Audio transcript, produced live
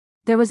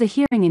There was a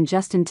hearing in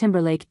Justin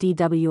Timberlake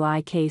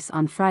DWI case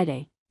on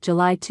Friday,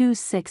 July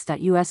 26.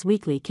 US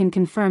Weekly can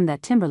confirm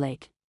that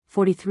Timberlake,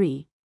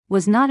 43,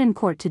 was not in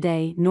court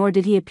today, nor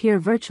did he appear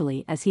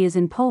virtually as he is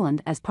in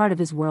Poland as part of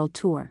his world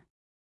tour.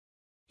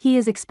 He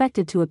is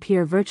expected to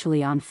appear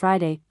virtually on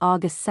Friday,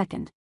 August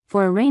 2,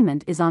 for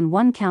arraignment is on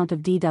one count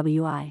of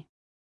DWI.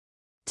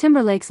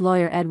 Timberlake's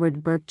lawyer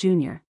Edward Burke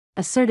Jr.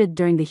 asserted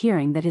during the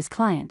hearing that his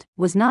client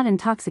was not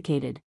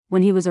intoxicated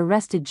when he was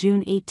arrested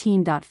June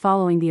 18.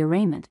 Following the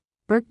arraignment,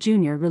 Burke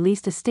Jr.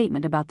 released a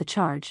statement about the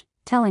charge,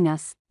 telling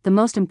us, "The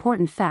most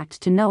important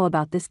fact to know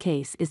about this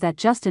case is that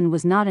Justin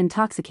was not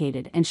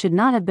intoxicated and should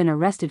not have been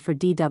arrested for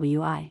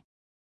DWI.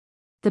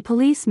 The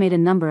police made a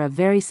number of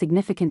very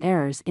significant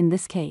errors in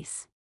this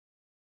case."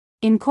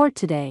 In court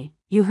today,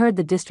 you heard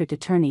the district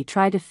attorney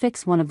try to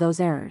fix one of those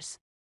errors.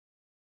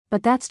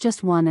 But that's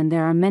just one, and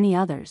there are many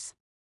others.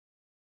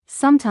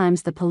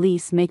 Sometimes the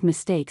police make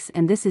mistakes,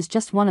 and this is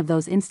just one of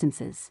those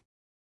instances.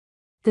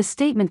 The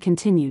statement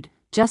continued,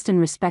 "Justin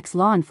respects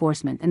law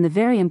enforcement and the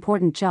very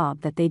important job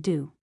that they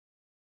do.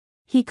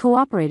 He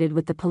cooperated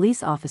with the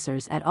police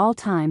officers at all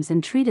times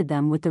and treated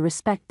them with the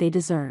respect they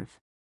deserve.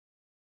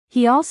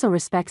 He also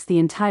respects the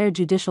entire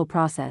judicial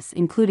process,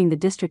 including the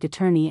district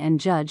attorney and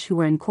judge who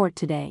were in court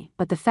today,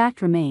 but the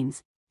fact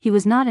remains, he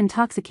was not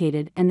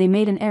intoxicated and they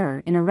made an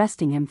error in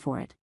arresting him for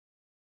it.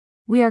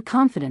 We are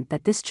confident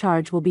that this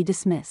charge will be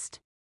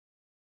dismissed."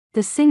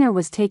 The singer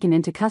was taken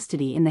into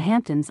custody in the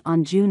Hamptons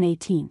on June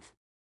 18.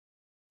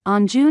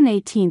 On June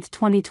 18,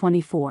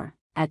 2024,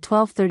 at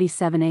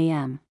 12:37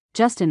 a.m.,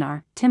 Justin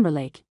R.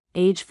 Timberlake,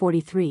 age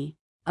 43,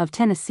 of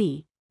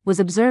Tennessee, was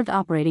observed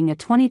operating a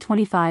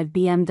 2025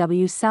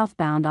 BMW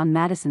southbound on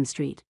Madison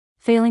Street,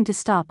 failing to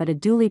stop at a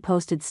duly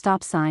posted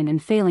stop sign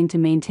and failing to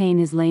maintain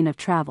his lane of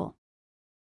travel.